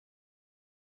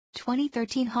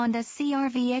2013 Honda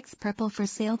CR-V Purple for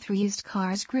sale through Used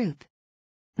Cars Group.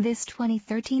 This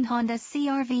 2013 Honda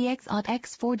CR-V Auto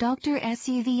X4 Doctor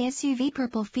SUV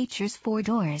Purple features 4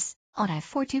 doors, Auto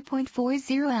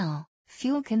 2.40L,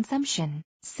 fuel consumption,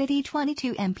 city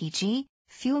 22 mpg,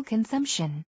 fuel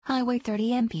consumption, highway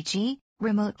 30 mpg,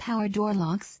 remote power door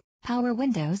locks, power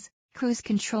windows, cruise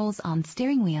controls on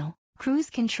steering wheel, cruise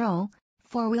control,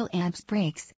 4-wheel ABS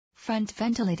brakes, front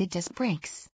ventilated disc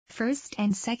brakes, first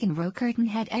and second row curtain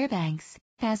head airbags,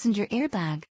 passenger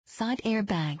airbag, side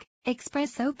airbag,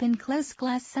 express open close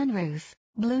glass sunroof,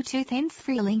 Bluetooth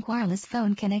hands-free link wireless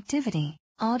phone connectivity,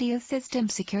 audio system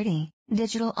security,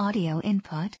 digital audio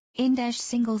input, in-dash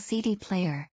single CD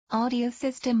player, audio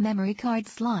system memory card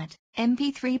slot,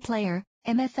 MP3 player,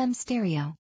 MFM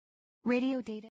stereo. Radio data.